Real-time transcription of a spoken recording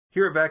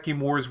Here at Vacuum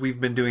Wars,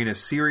 we've been doing a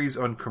series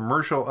on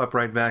commercial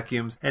upright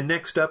vacuums, and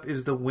next up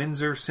is the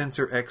Windsor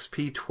Sensor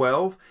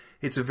XP12.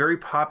 It's a very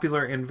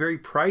popular and very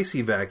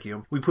pricey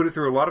vacuum. We put it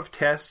through a lot of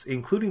tests,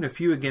 including a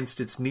few against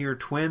its near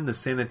twin, the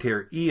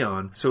Sanitaire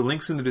Eon, so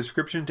links in the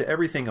description to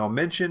everything I'll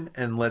mention,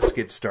 and let's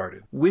get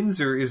started.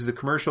 Windsor is the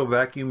commercial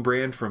vacuum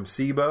brand from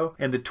SIBO,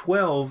 and the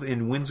 12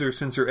 in Windsor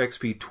Sensor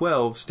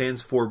XP12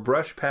 stands for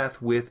brush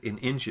path width in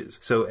inches.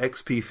 So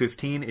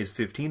XP15 is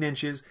 15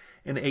 inches,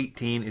 and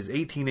 18 is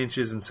 18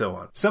 inches, and so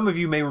on. Some of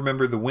you may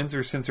remember the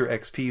Windsor Sensor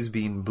XPs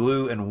being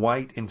blue and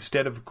white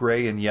instead of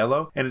gray and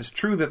yellow, and it's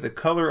true that the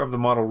color of the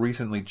model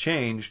recently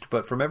changed,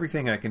 but from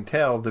everything I can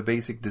tell, the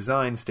basic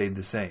design stayed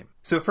the same.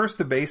 So first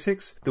the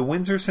basics. The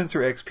Windsor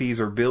Sensor XPs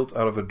are built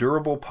out of a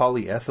durable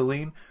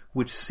polyethylene,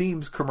 which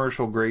seems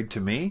commercial grade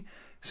to me.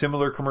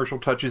 Similar commercial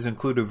touches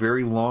include a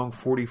very long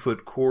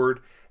 40-foot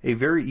cord, a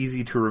very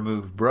easy to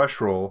remove brush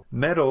roll,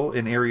 metal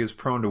in areas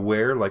prone to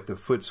wear like the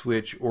foot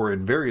switch or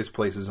in various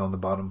places on the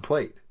bottom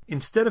plate.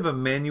 Instead of a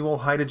manual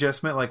height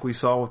adjustment like we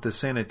saw with the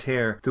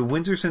Sanitaire, the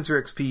Windsor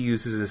Sensor XP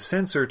uses a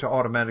sensor to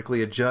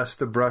automatically adjust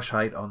the brush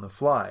height on the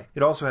fly.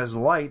 It also has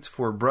lights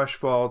for brush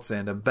faults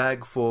and a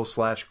bag full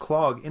 /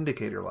 clog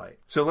indicator light.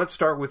 So let's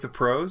start with the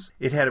pros.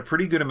 It had a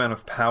pretty good amount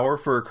of power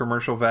for a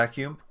commercial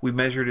vacuum. We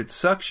measured its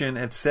suction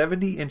at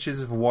 70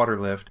 inches of water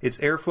lift. Its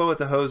airflow at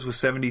the hose was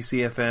 70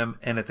 CFM,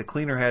 and at the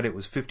cleaner head it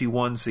was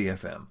 51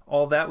 CFM.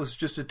 All that was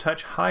just a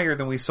touch higher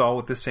than we saw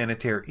with the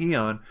Sanitaire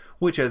Eon,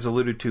 which, as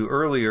alluded to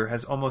earlier,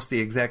 has almost the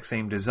exact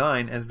same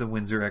design as the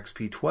Windsor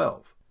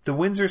XP12. The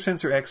Windsor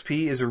Sensor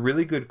XP is a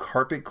really good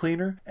carpet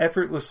cleaner,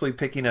 effortlessly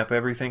picking up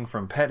everything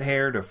from pet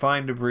hair to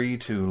fine debris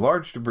to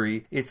large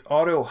debris. Its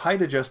auto height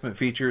adjustment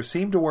features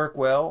seem to work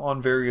well on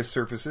various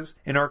surfaces.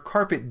 In our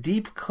carpet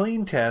deep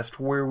clean test,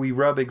 where we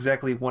rub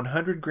exactly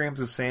 100 grams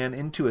of sand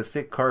into a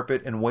thick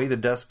carpet and weigh the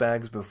dust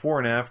bags before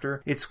and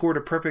after, it scored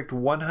a perfect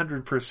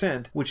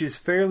 100%, which is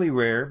fairly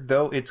rare,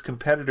 though its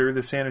competitor,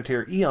 the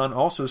Sanitaire Eon,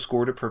 also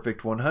scored a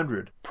perfect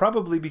 100,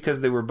 probably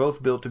because they were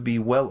both built to be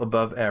well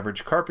above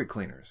average carpet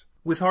cleaners.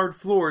 With hard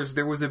floors,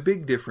 there was a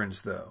big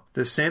difference though.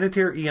 The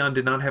Sanitaire Eon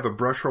did not have a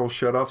brush roll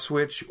shutoff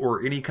switch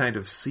or any kind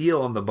of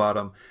seal on the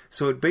bottom,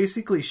 so it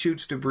basically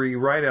shoots debris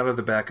right out of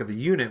the back of the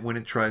unit when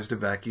it tries to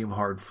vacuum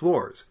hard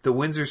floors. The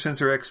Windsor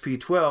Sensor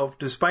XP12,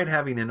 despite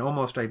having an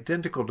almost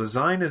identical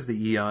design as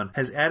the Eon,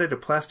 has added a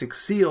plastic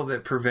seal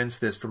that prevents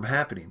this from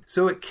happening,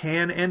 so it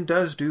can and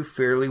does do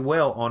fairly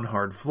well on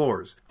hard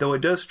floors, though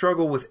it does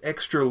struggle with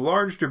extra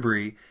large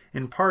debris,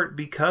 in part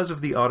because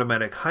of the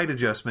automatic height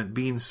adjustment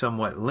being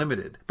somewhat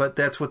limited. But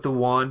that's what the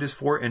wand is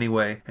for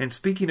anyway, and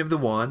speaking of the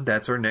wand,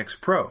 that's our next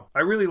pro. I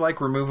really like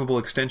removable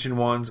extension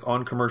wands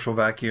on commercial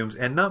vacuums,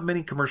 and not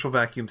many commercial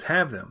vacuums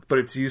have them, but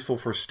it's useful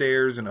for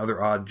stairs and other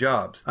odd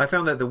jobs. I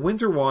found that the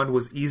Windsor wand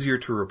was easier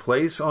to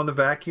replace on the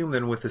vacuum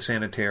than with the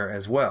Sanitaire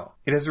as well.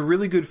 It has a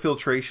really good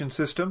filtration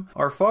system.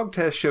 Our fog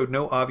test showed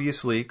no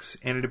obvious leaks,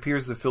 and it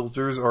appears the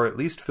filters are at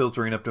least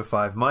filtering up to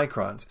 5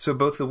 microns, so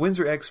both the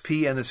Windsor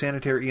XP and the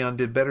Sanitaire Eon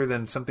did better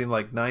than something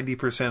like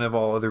 90% of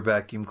all other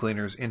vacuum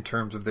cleaners in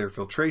terms of their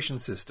filtration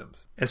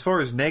systems. As far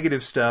as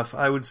negative stuff,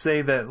 I would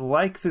say that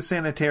like the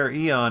Sanitaire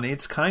Eon,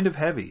 it's kind of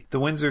heavy. The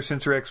Windsor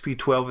Sensor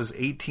XP12 is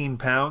 18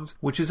 pounds,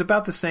 which is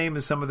about the same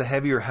as some of the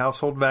heavier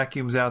household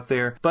vacuums out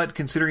there, but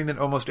considering that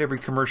almost every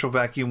commercial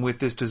vacuum with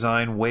this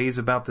design weighs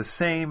about the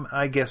same,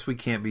 I guess we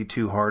can't be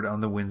too hard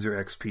on the Windsor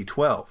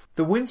XP12.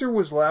 The Windsor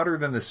was louder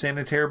than the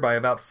Sanitaire by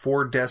about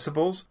 4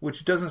 decibels,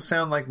 which doesn't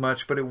sound like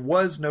much, but it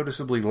was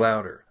noticeably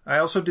louder. I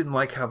also didn't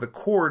like how the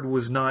cord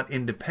was not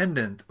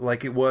independent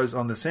like it was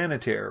on the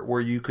Sanitaire,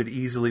 where you could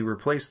easily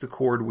replace the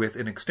cord with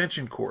an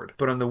extension cord,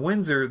 but on the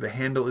Windsor, the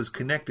handle is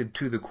connected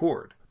to the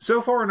cord.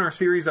 So far in our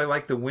series, I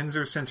like the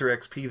Windsor Sensor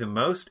XP the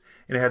most.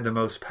 It had the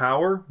most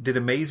power, did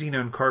amazing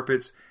on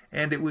carpets,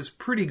 and it was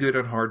pretty good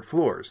on hard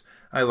floors.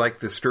 I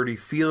liked the sturdy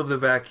feel of the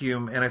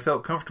vacuum, and I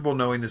felt comfortable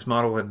knowing this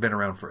model had been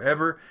around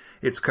forever.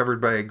 It's covered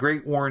by a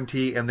great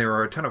warranty, and there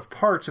are a ton of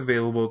parts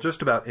available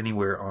just about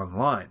anywhere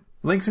online.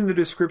 Links in the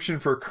description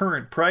for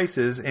current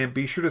prices, and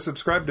be sure to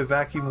subscribe to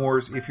Vacuum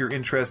Wars if you're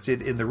interested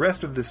in the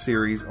rest of this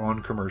series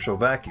on commercial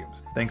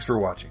vacuums. Thanks for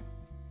watching.